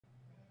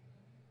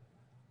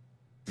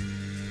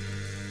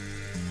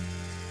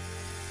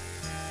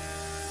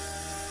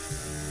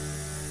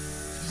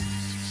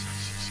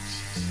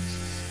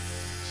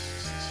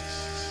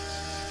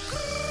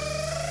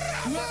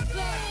Yeah,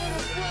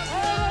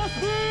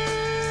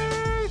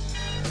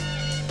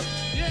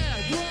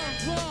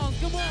 drums,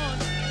 come on.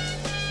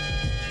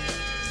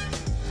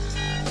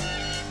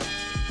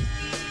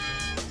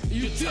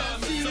 You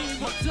can't see me,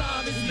 my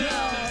time is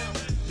now.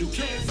 You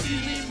can't see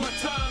me, my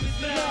time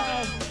is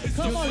now.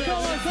 Come on.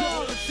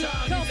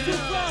 Come to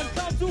front.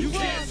 You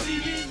can't see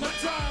me, my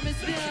time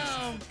is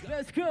now.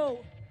 Let's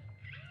go.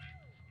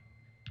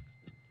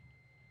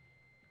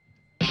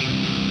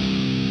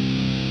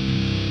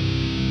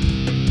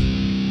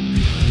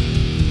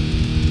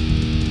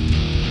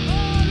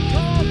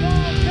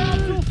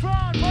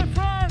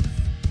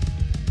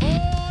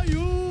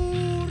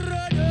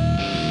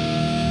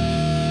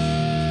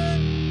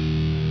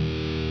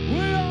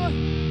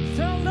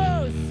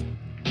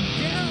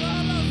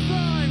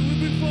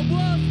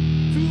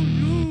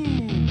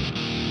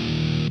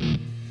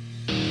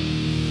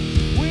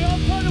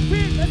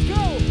 Let's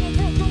go!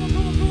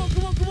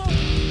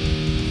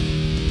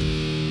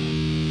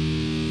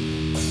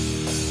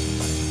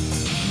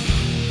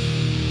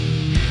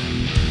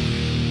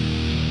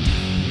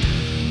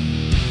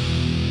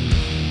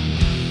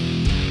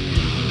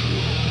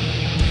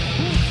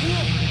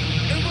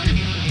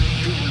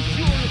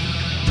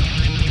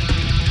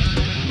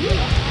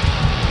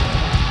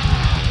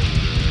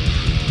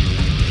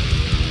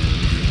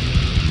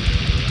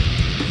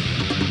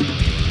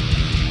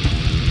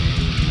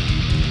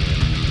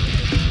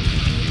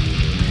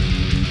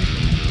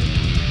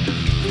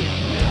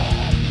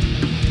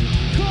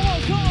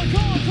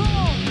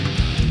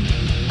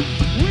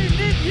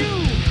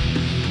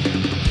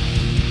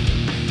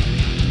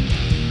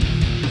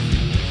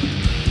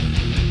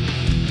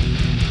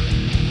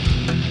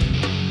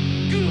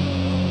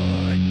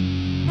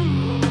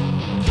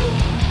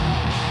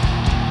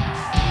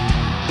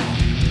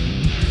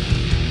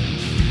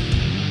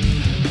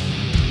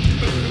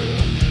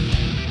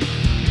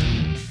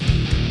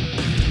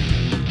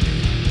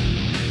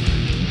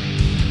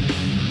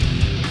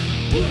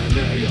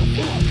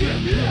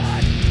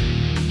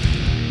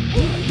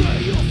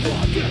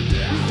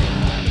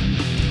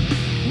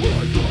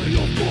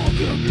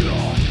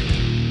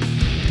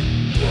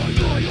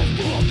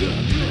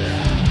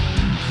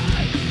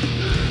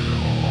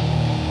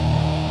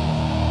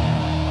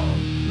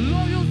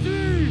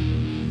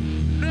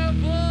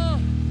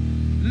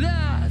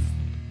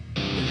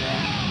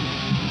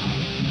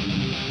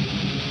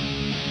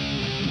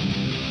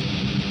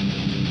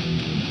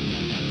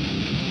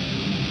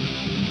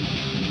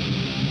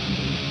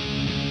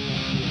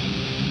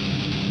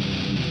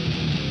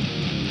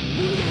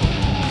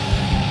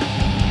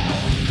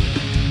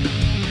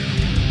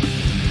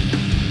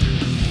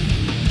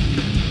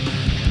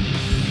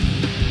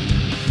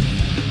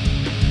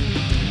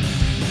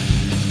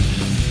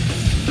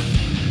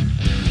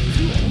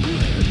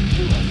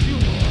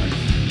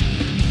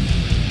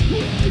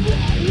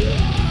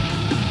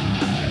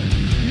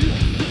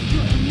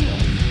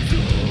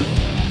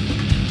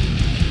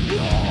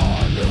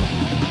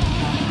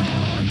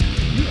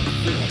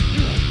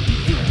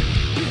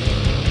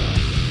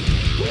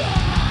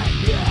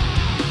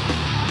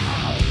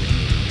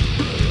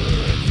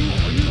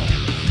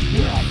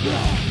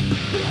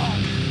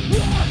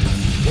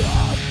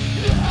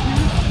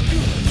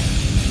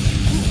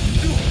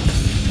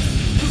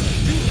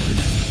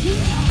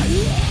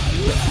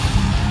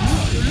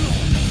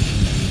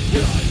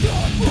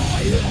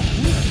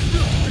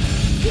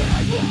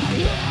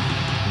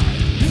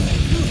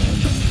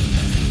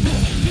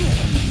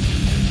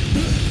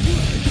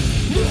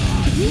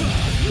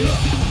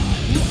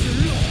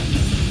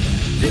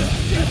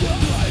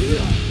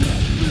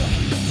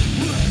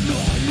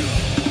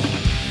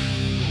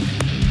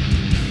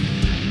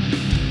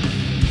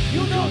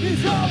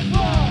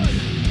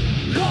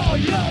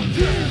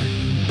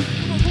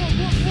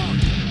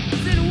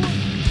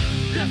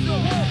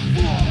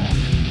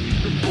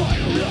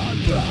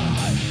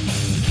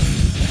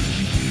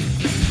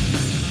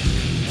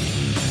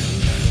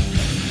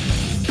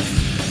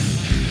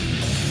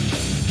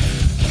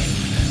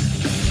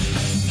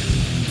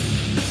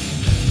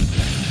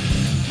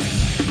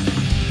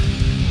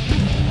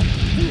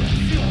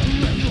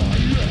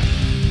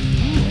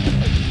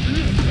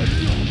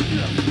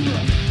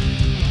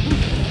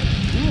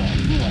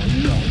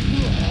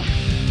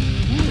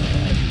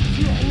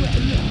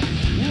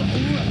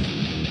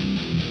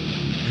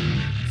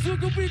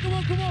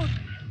 Come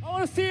on!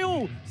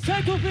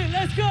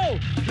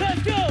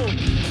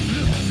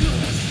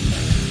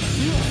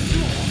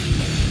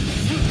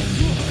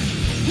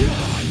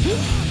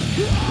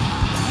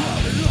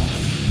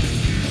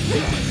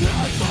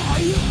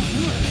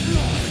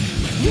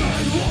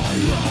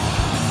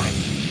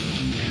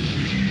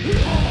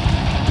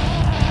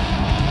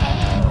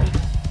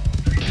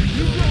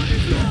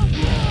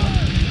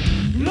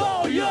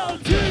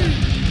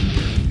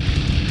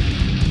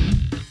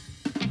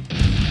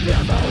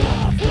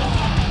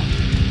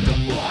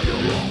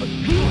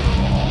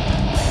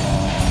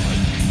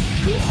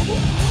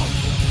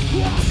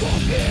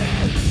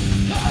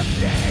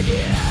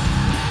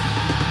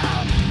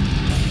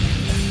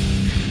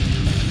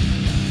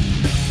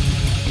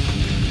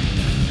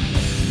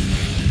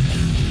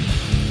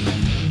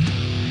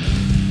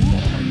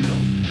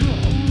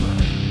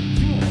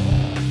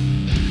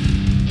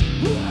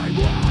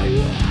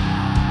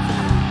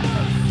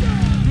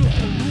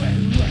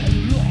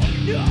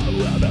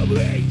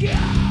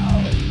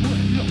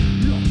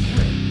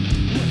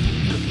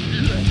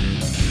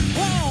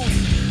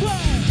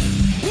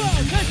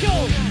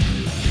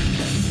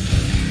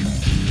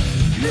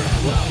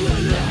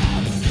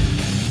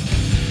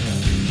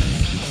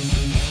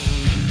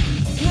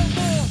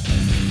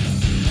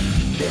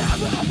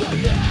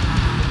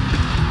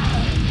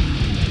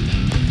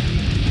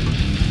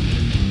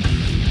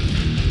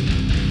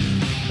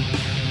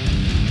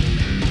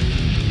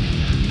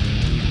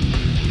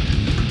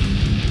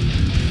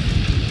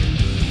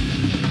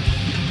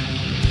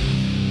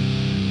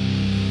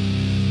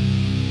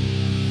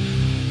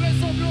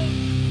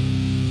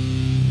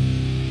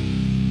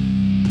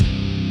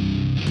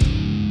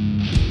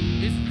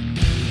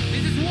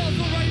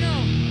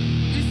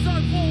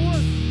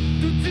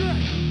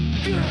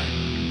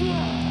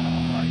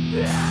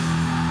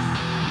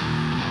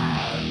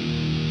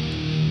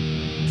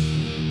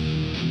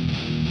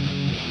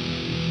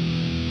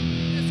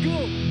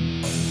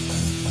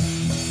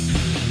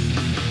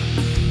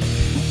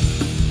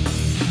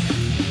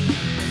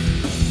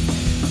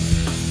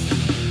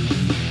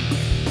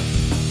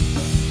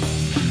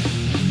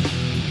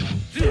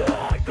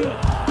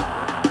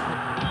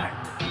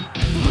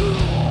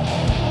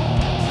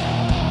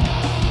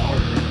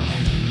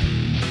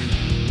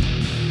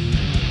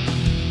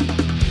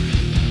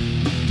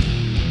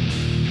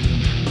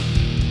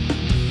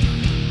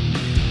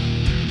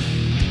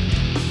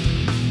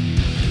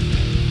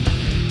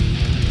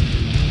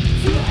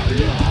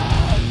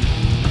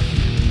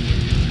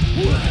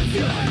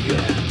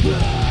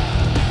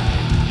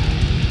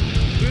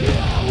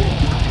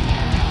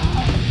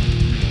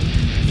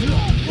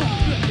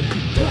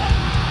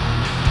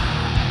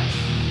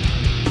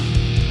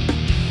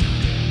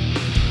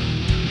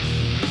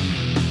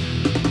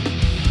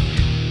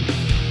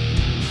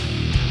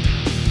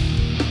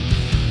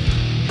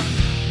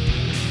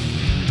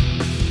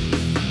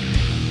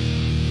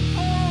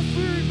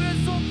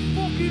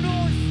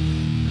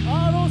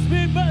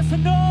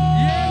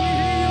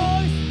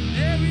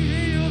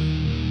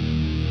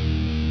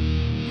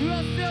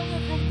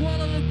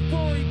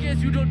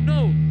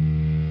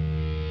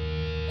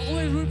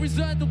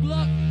 represent the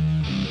block.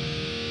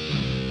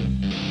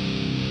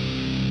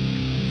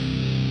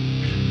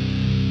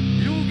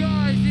 You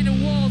guys in the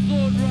war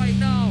zone right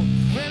now.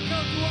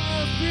 Welcome to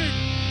our street.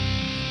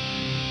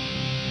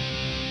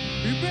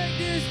 We make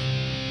this.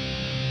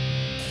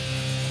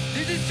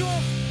 This is show.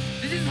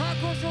 This is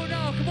hardcore show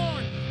now. Come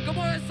on. Come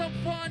on, have some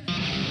fun.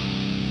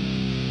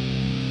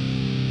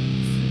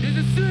 This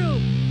is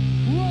still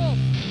raw.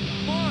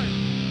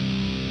 Mine.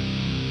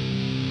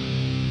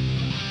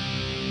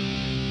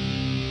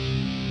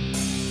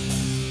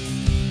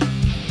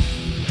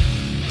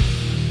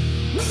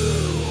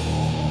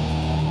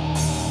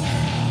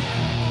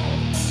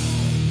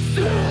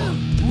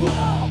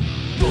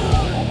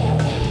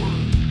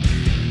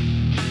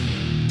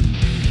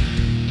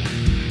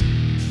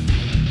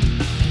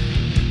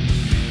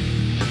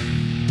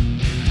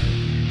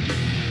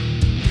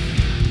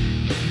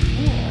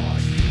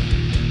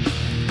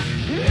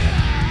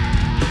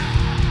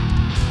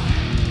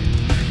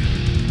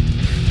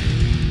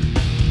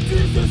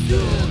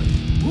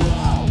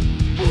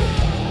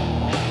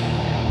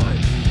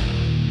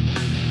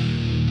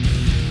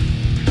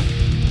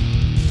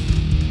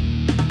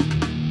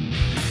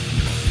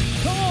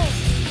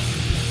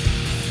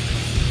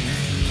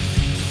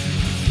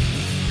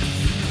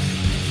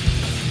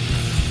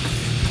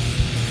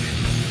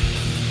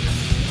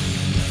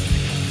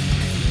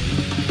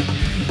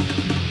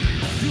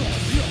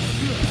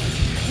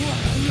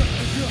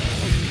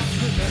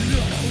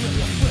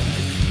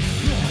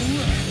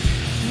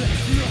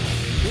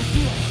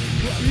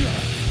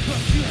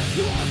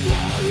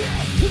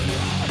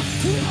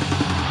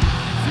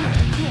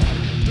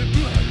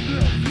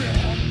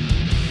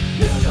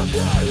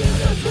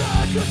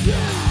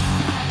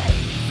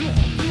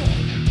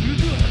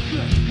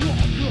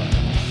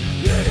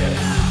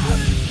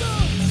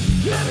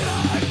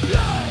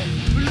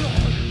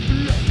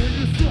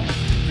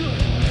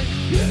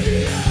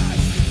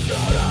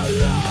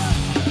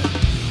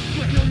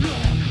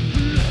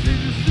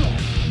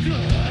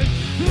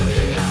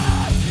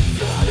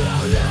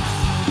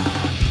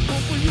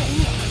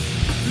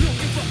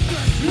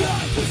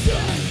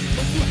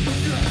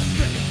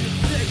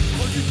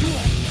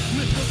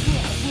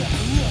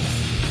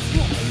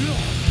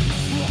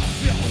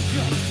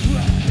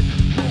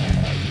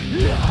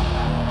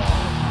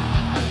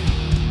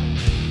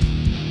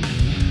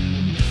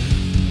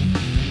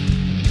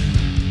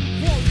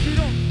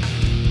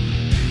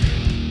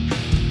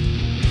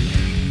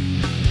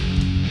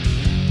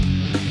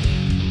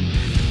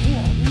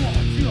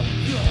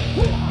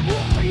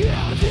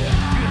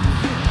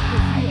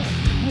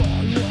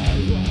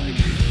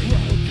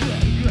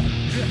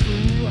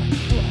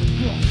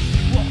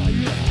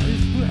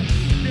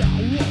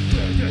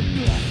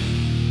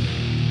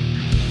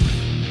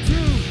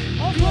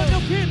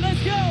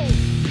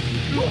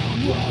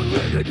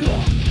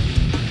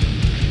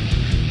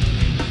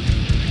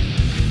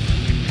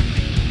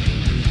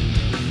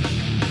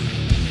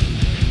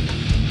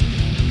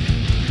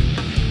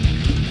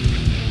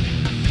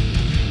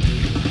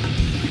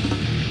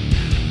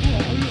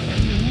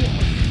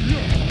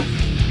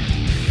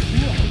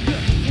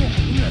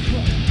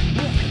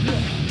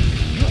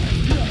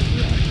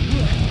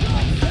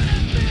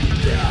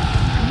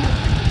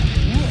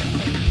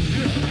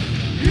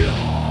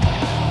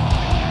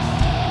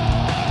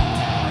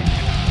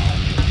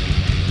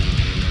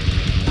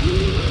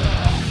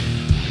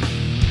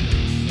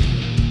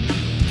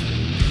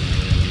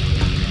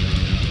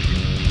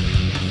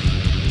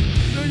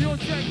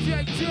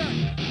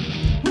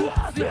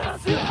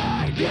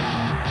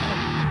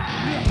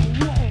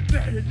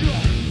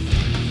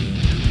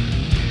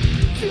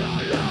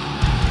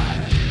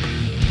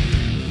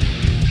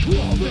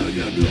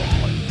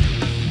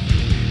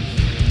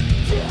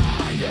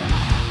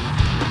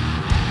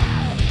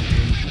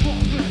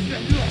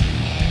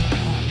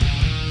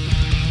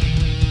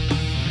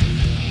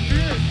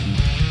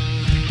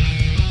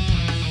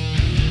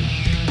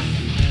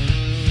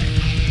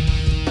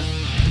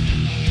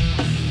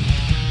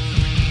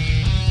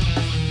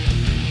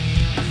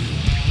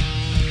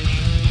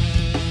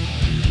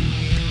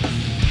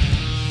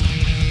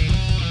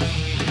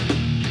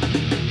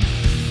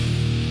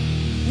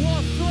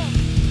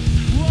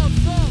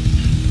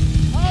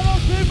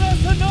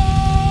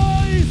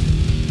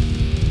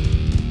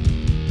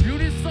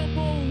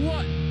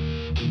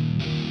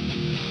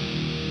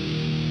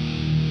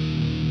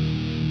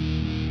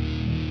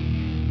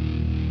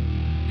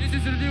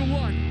 This is the new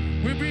one.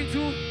 We bring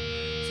to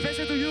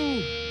special to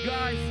you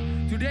guys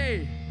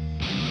today.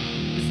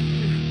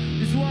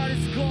 This one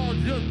is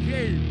called The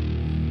Game.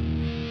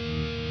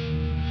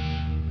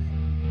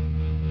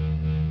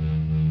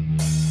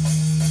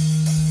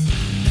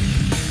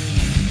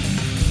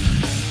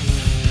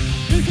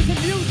 This is a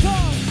new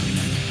song.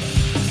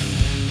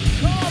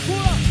 Come on, pull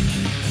up.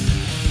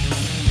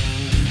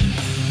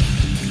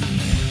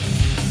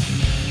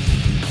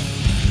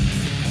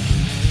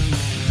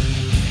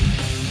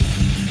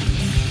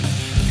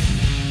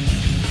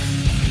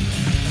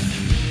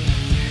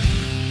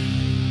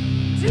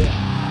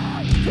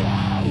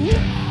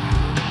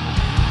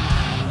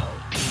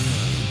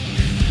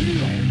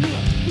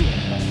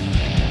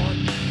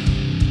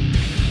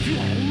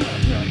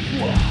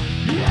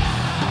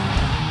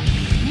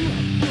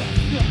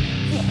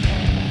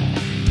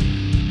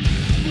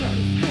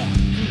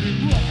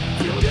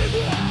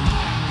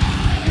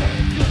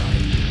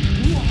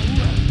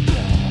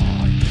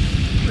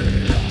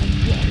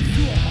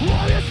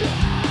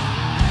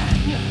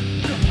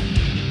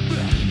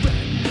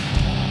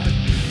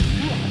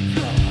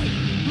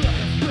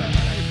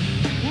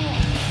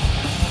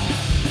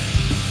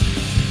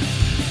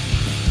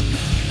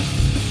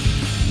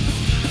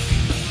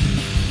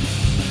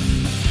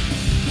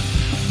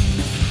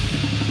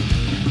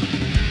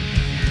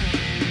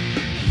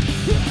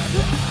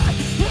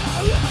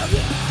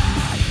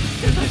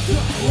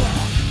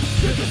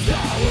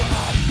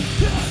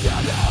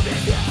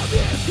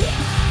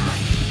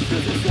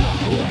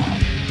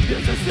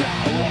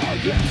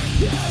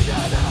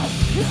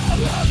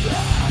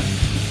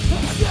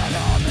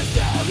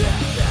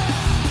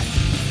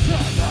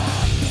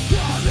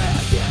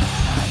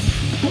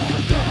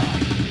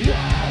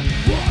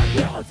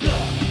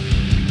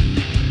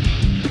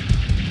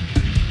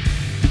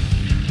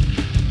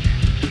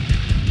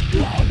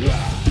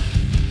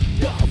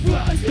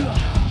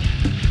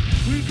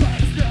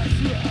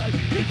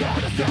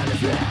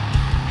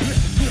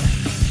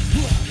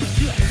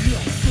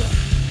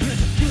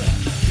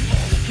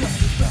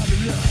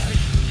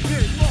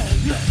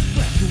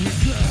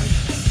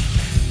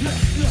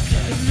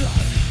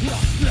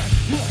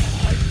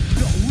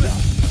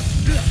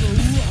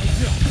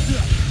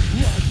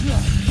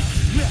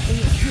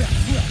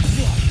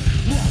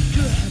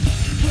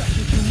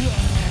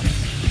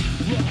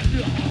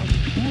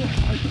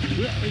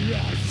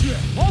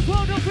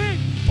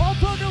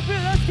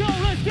 Automotive,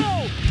 let's go!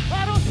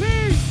 Auto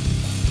Speed!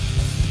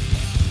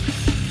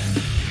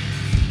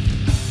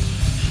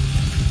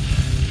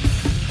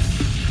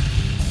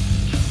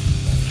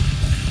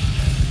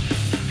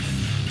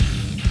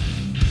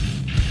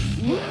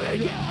 We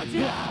got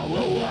you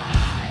away!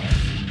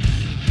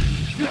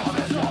 You're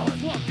so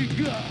fucking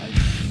good!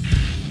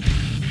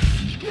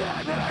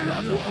 Get me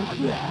on the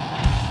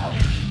wall!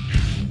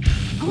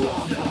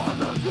 Close on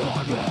the door!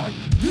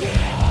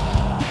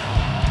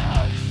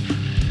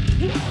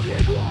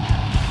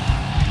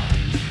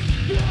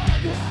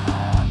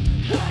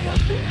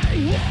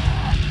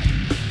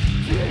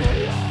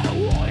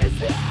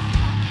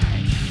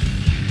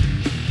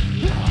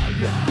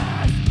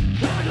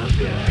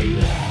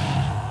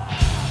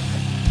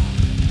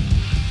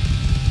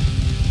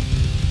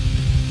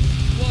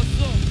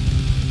 What's up?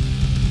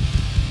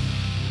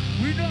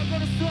 We're not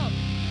gonna stop.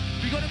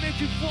 We're gonna make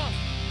you fast.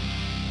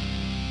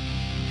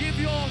 Give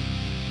your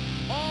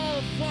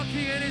all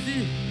fucking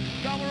energy.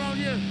 Come around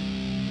here.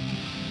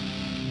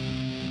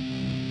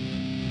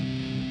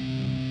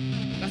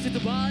 Kasih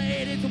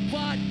terbalik ni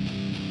cepat.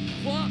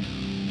 Fuck.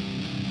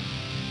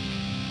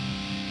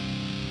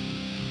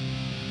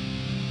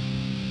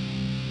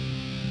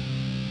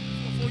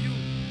 This one for you.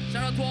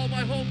 Shout out to all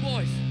my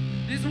homeboys.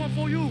 This one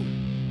for you.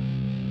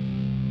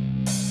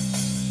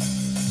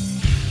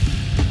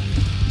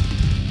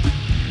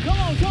 Come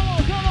on.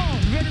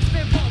 You better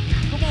step up.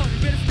 Come on, you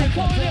better step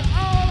up. Calling it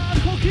all our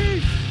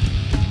cookies.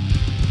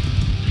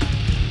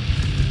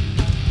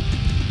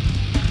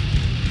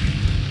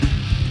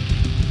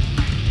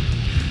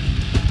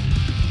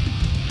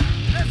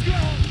 Let's go.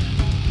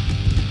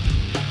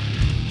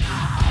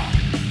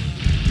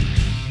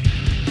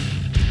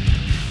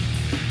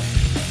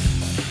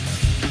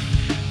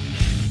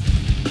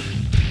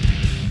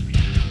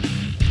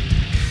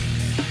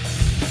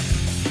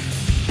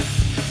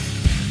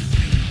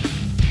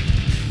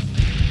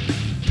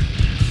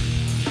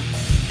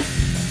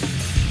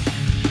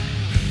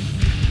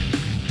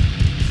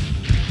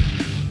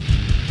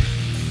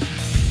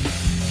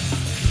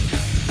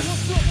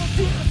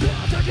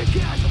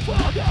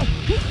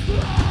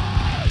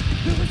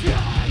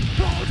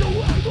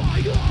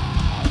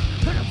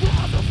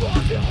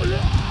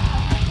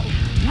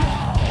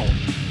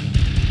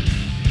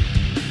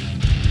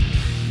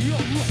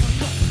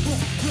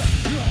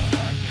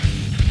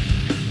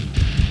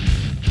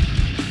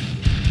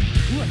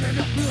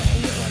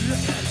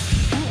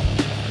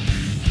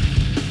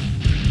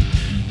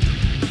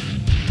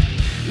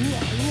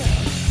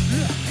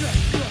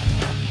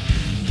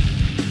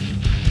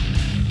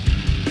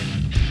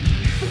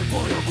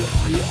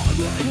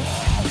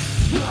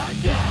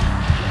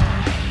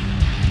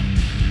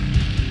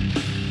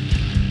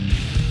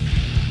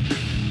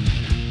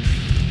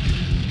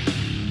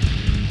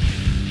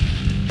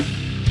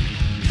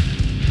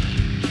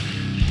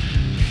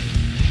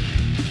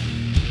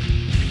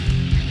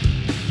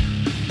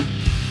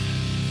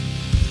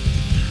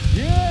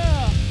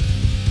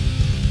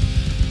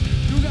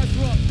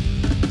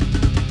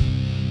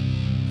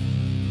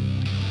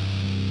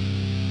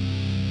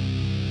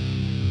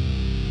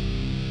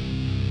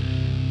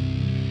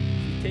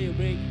 tire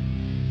brake.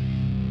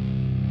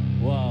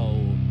 Wow.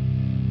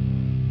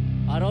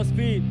 Out of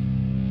speed.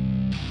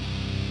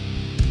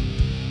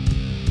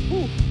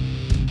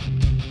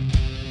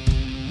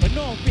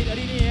 Penuh pit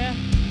hari ni ya.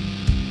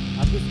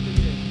 Aku suka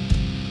gila.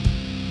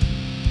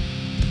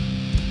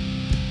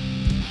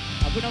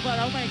 Aku nampak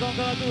ramai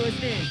kawan-kawan aku kat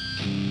sini.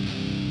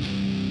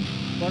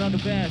 Korang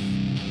the best.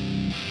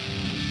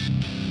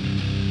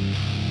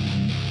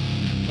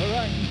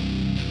 Alright,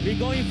 we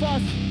going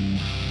fast.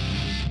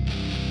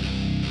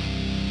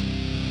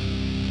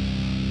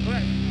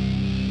 Alright,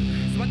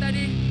 sebentar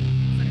ni.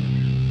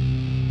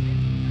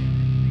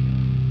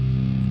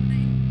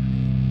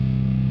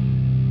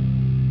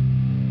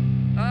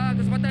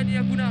 Kesempatan ni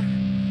aku nak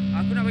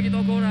bagi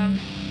tahu korang.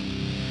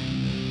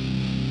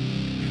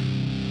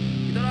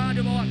 Kita orang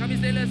ada bawa, kami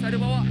Sailors ada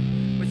bawa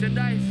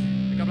merchandise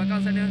dekat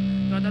belakang sana.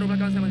 Kita taruh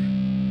belakang sana.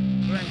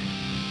 Alright.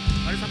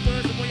 Ada siapa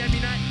semua yang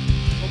minat,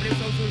 kau boleh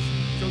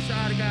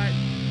usah dekat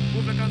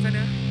booth belakang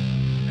sana.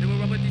 Ada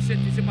beberapa t-shirt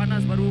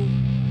panas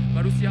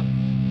baru siap.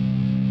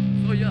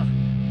 So yeah.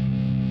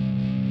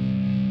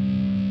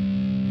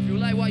 If you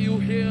like what you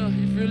hear,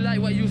 if you like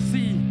what you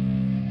see,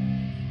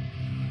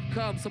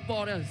 come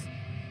support us.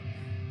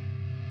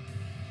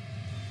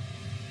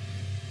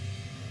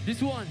 This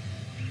one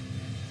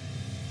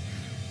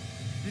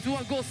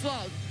goes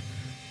out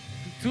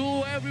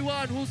to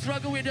everyone who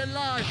struggle with their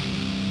life.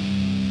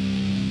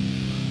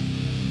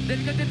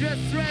 Dedicated their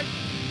strength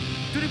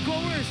to the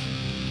chorus.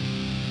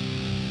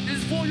 This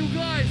is for you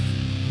guys.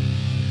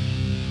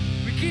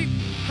 We keep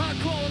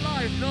hardcore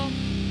alive, no?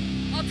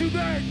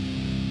 Ultimate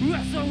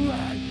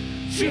Resurrect.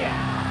 Yeah!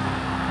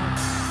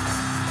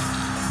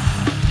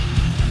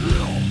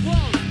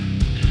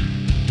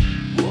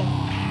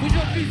 Put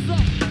your feet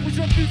up, put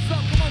your feet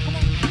up, come on,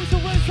 put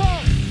your weights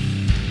up.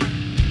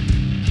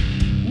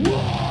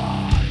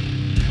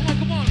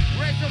 Come on,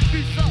 raise your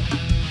feet up.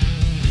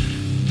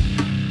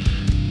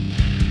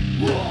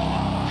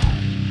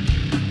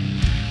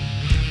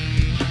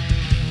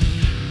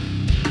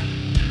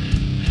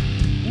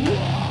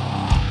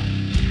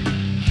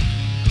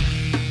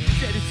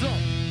 Check this up.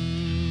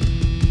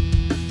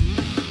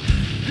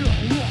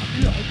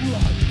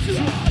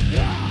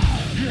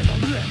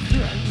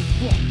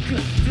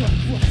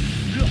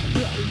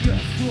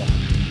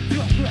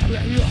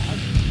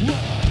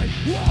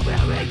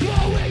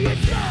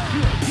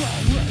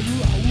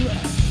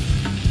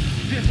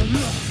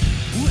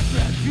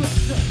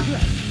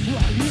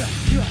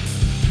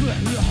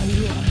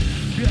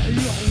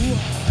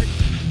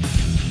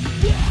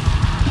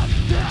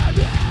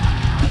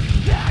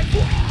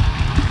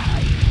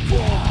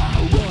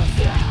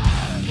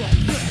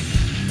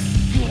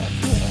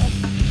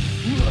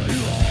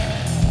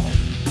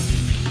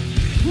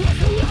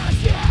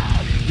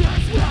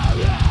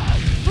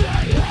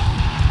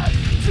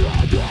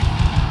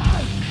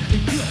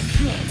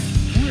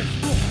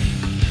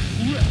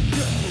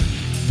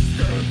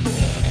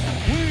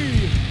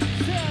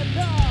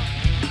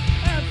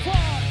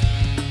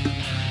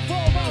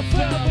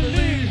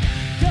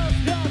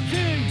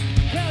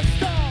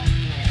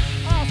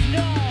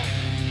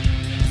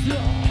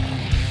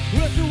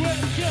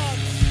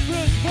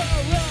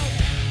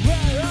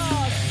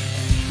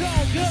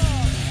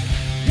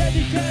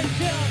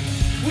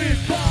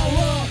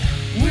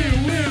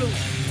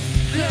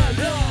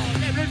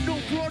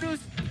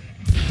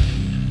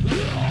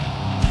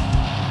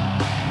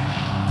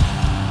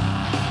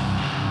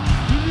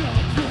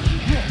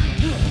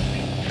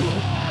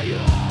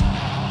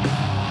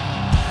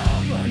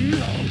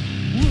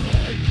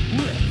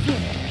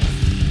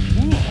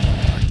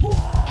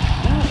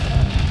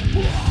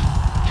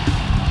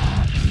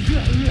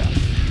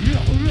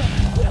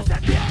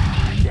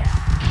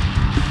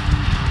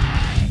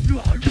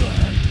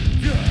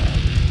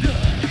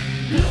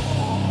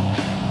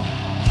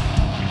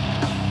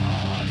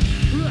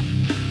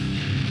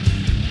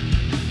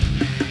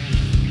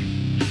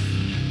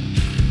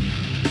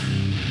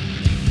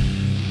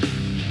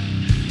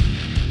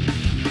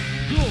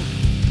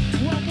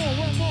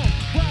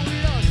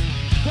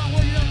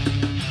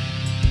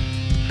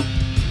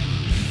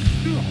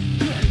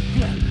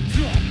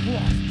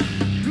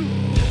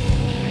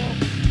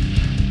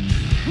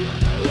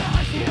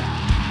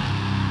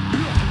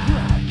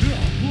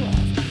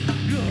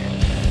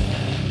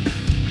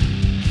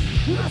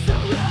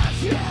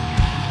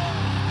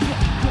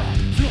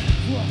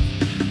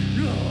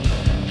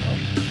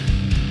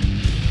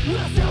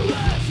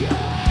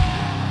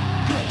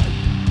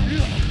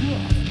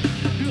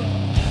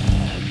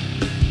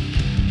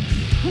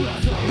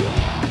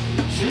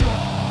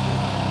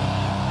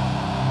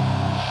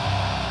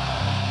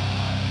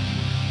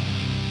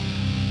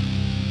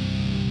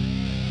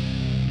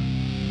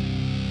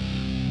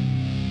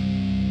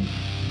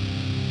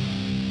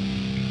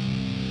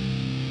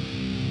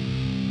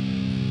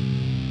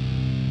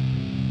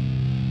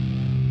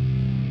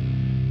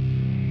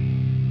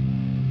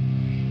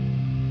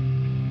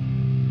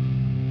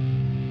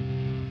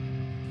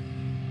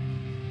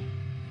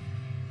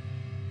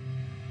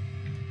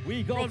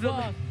 We go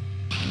fast.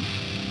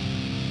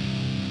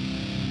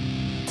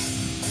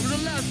 the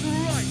left, to the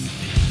right.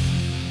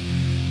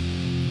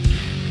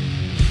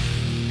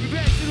 We're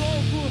back to the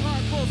old school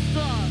hardcore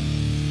style.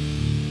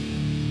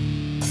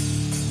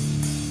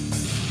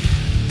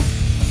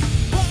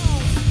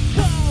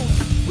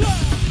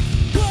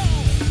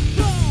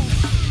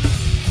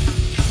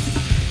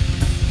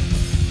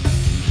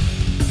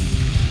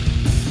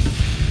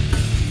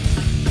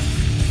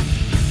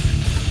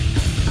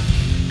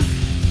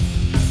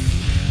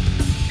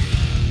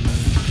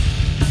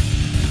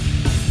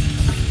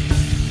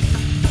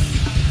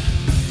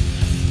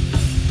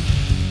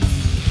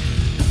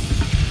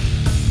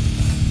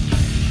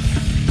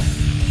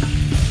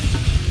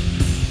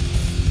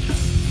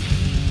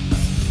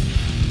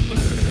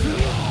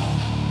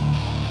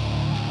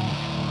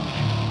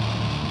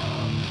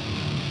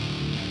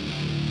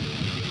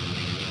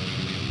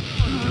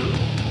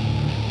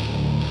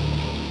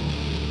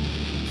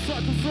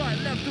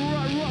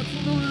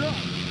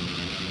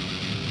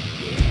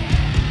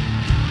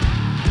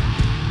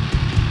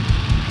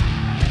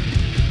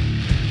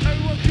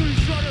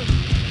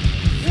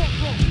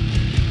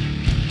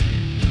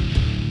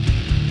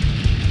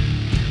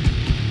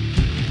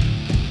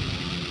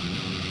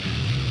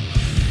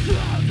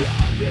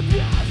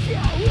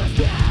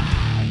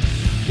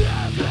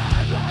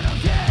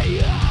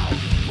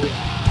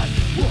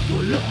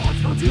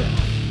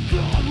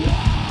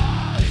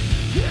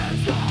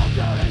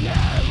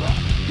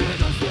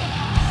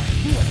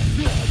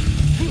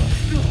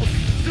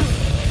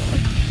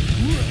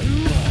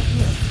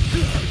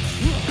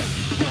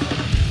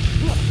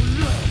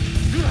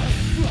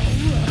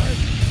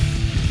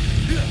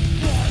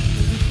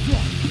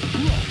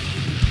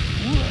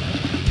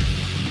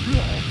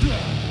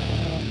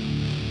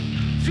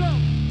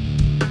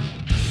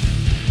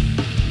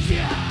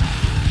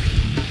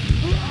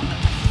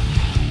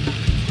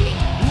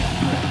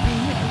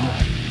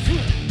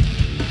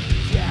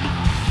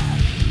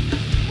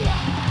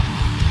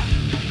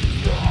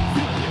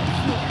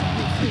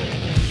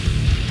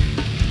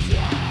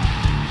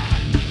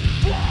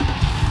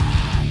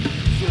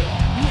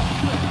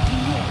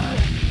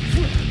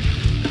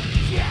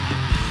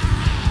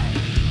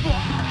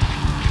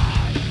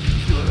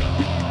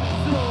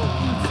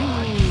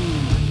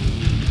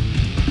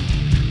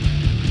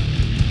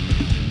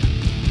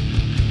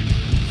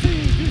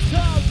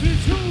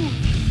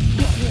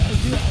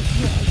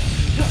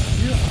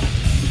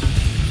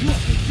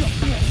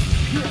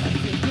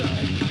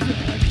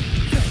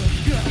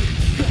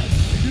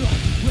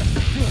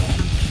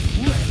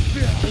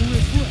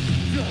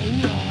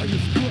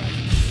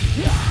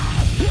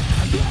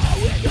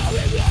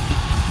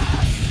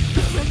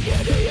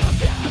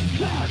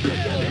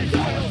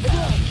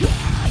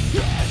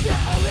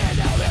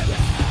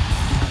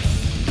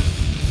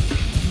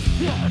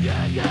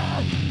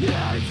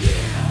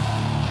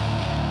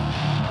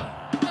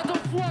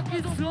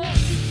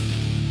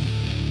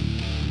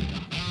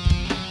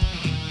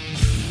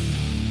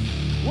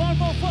 One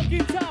more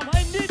fucking time,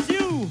 I need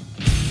you.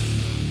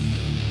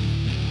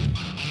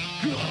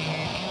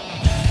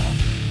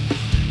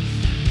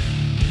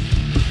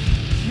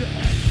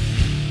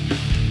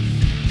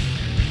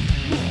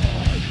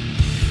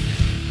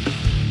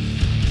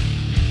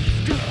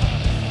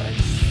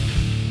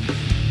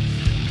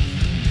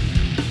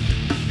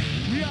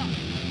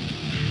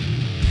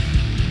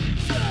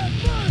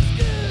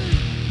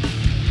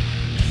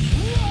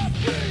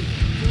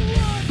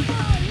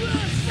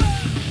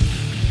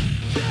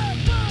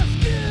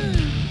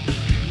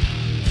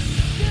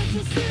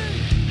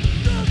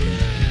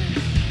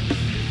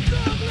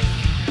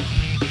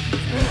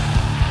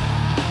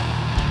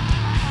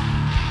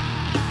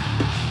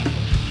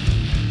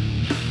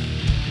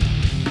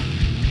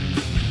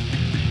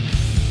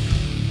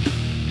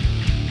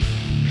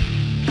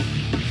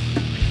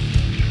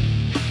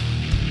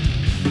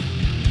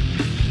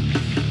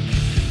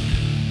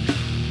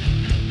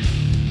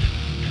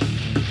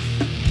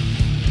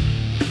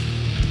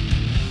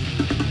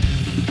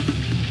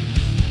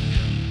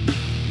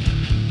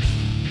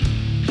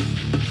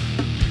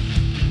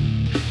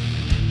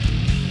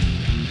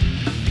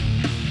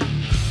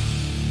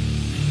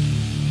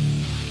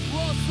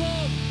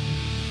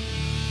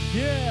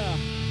 Yeah,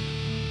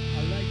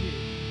 I like it.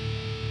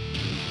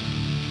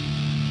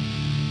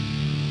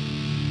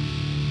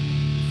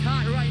 It's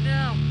hot right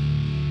now.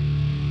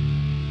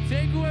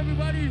 Thank you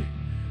everybody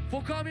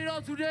for coming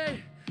out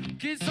today.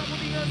 Keep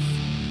supporting us,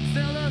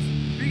 tell us.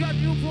 We got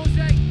new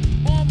project,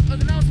 more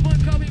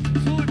announcement coming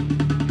soon.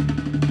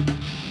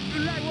 If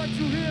you like what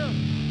you hear,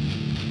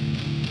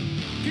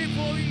 keep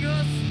following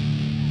us.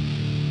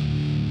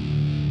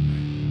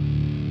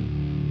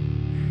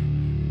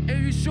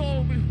 And we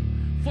show me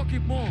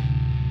fucking more.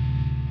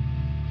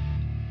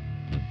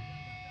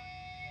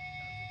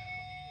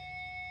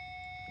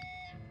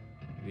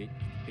 Wait,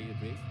 take a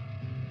break.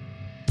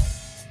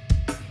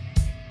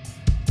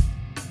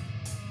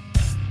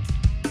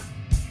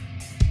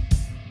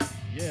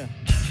 Yeah.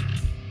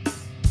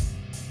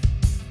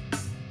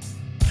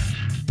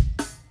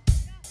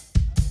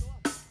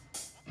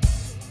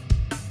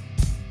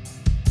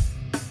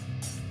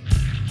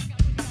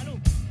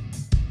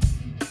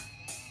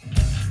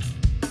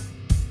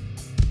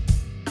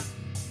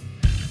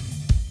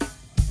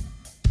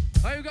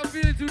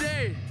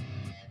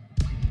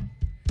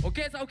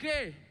 Okey, tak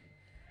okey?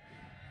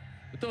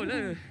 Betul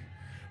lah.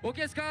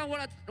 Okey, sekarang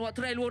awak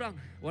try dua orang.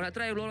 Awak nak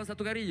try dua orang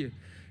satu kali je.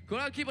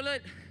 Korang keep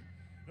alert.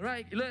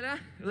 Right, alert lah.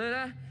 Alert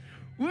lah.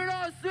 We're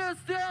not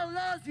still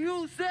lost,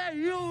 you say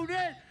you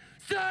need.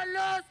 Still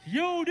lost.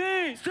 You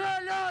need. Still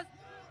lost.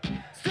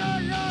 Still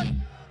lost.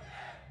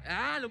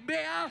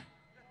 Lembik ah.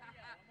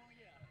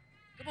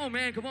 Come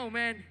on,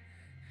 man.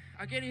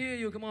 I can hear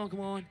you. Come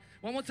on.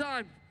 One more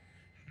time.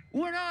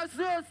 We're not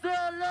still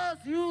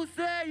lost, you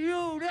say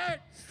you need.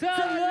 Still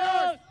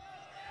lost.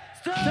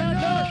 Still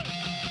lost.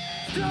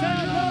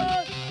 Still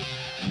lost.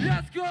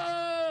 Let's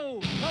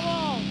go. Come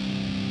on.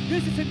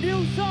 This is a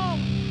new song.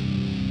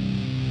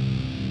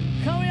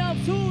 Coming up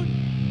soon.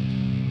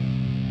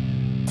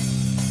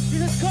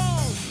 This is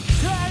called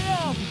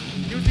Triumph.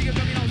 New single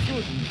coming out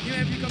soon. New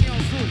MP coming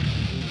out soon.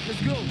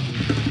 Let's go.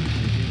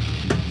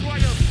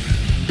 Triumph.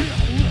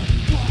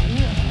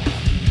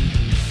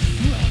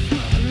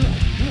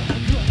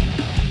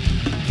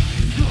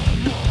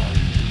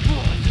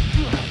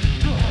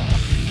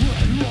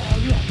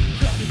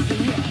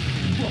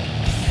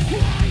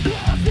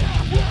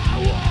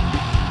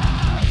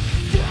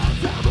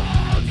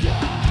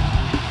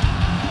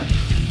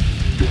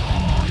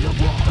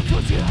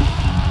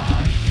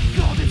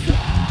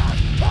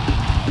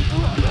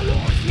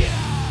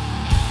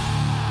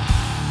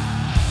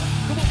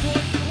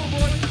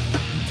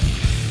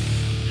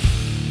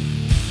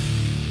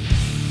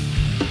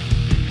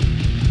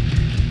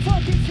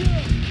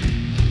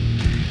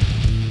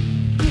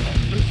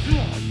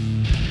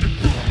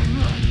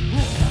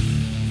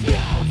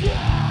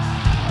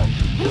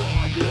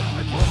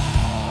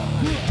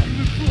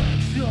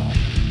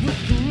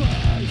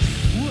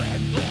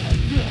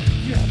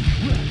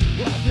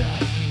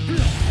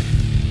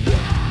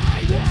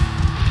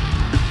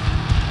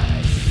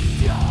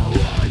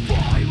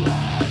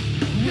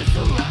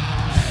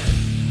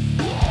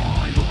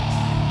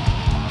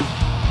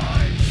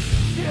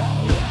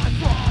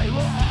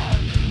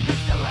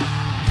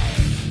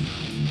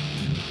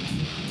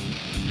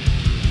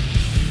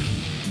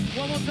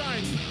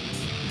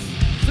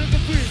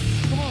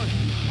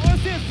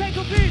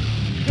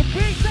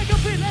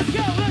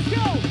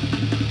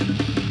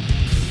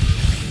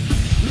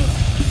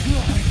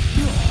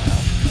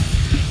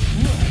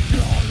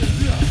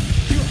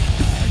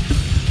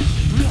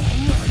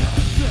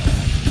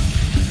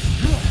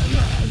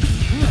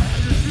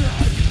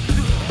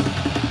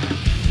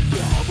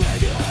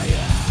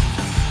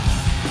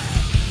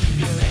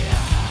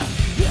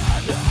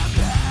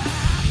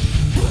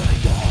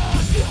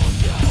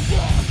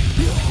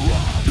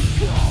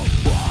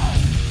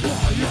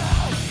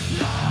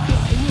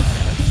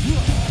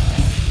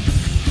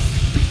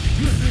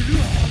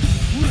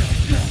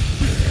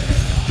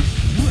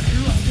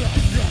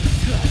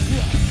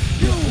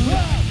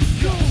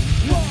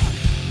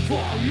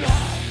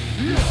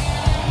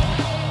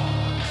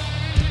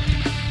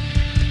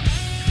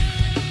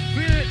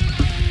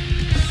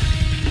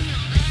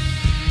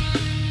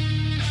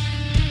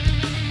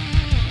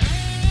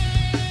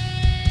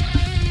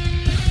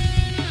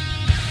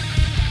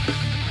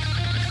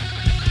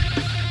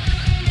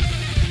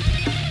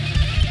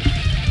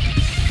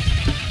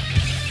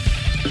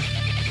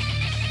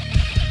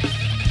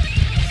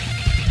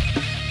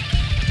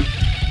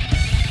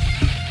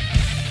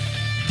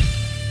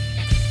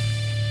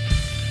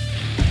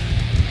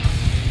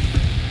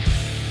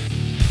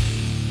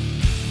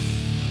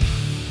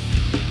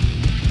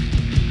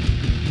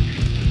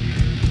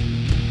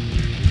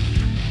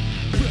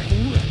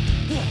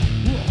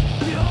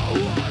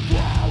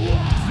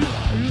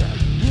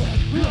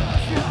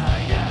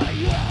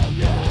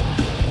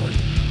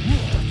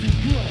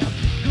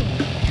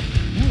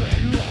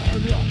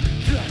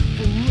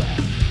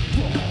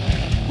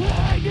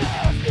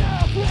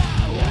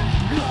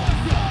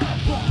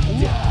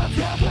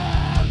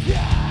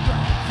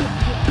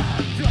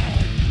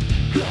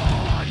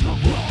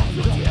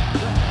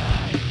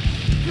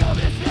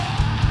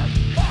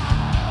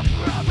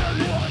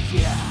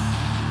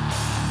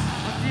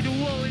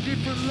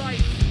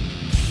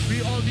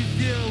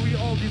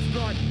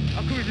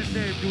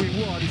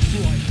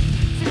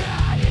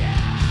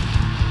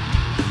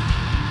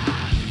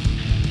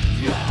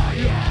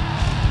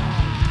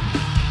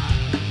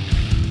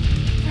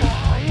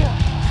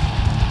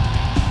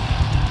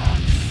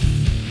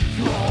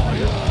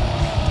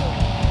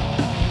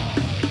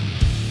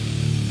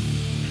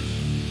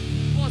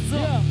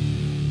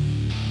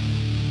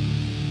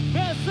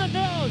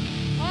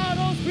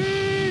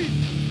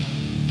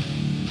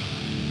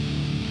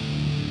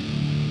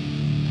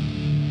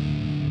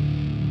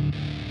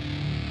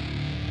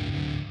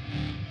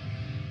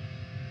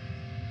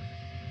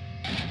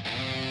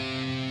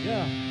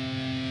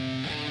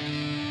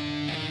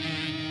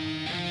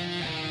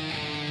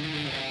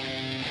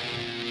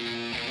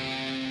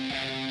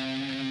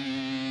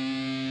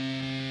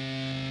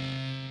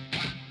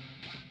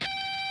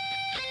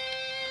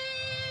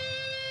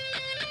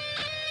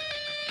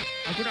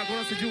 Aku nak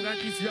korang sejuk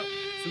hati sekejap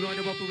sebelum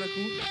ada apa-apa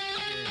berlaku.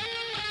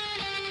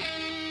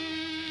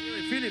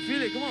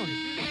 Feel it, come on.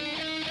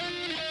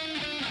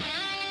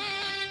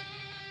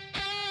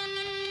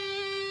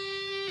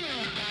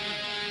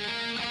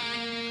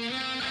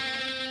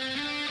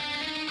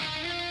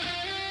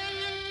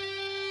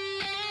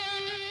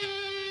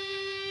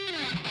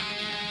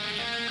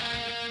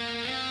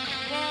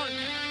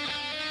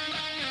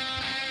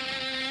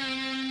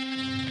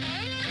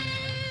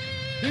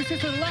 This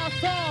is the last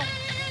song.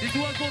 This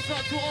one goes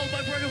out to all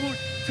my brotherhood,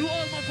 to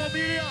all my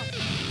familia,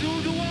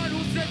 to the one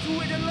who set to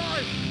win their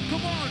life.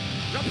 Come on,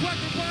 rapid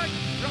the bike,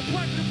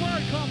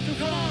 come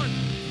on.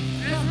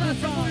 This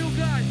last song for you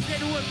guys. Say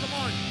the word, come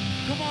on,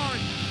 come on.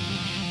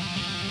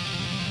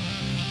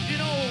 You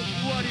know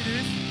what it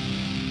is.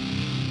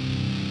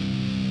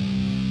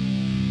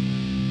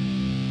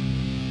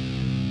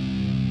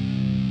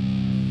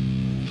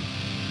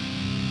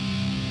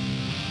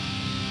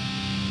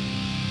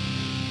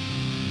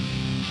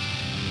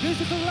 This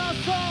is the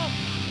last song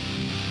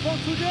for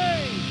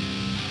today.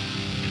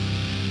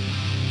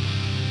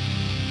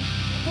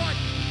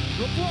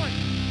 Report.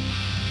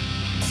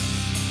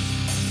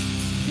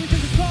 This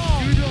is the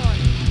song. You die.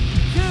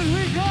 Till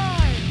we die.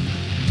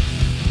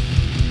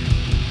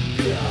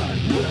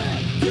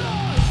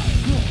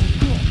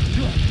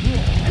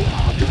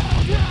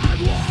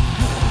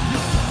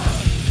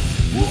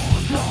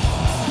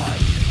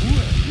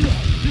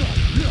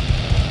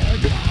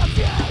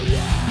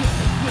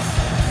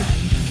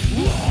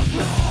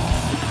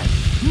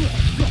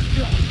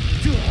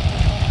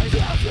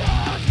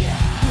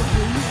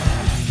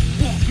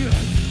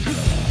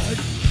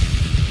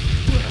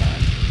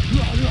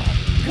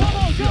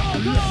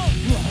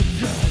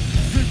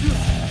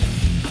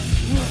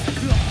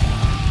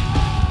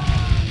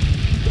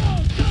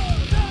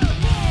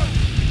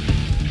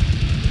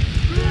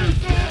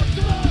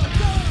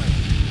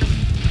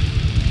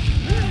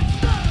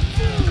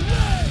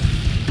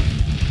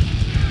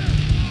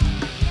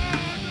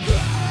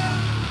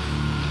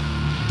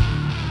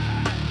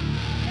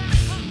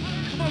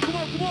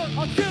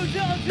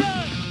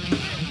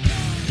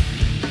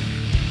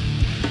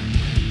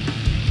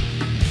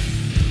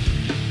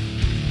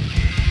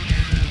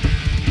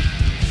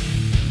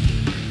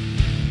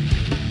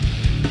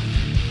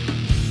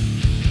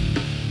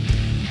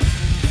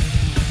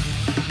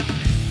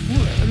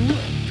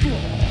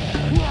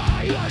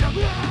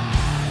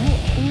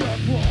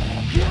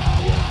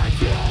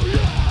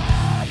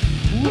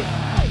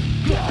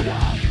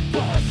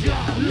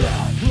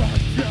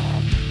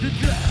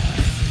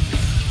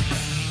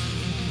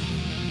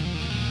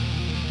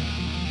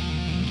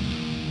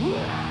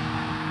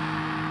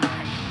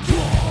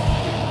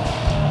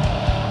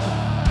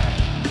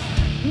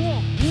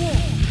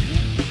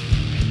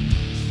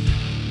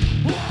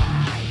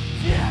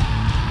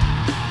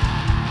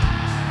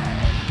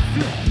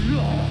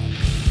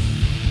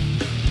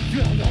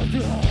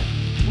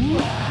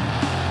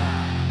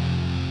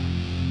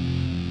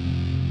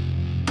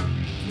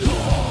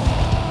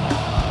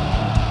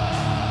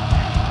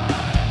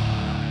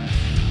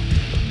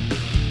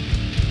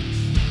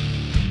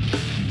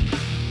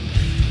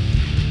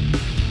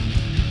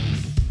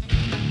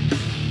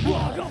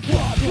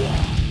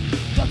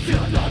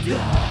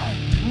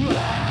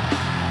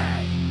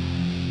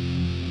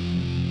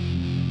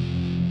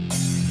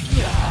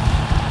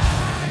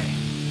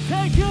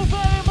 Thank you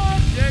very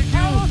much. Thank you.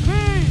 Our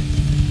Speed.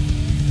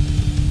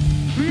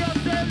 We are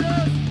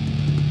Taylors.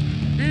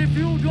 If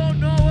you don't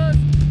know us,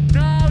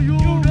 now you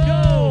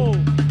know.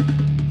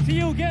 See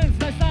you again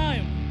next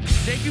time.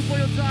 Thank you for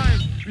your time.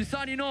 We're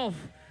signing off.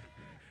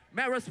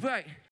 Mad respect.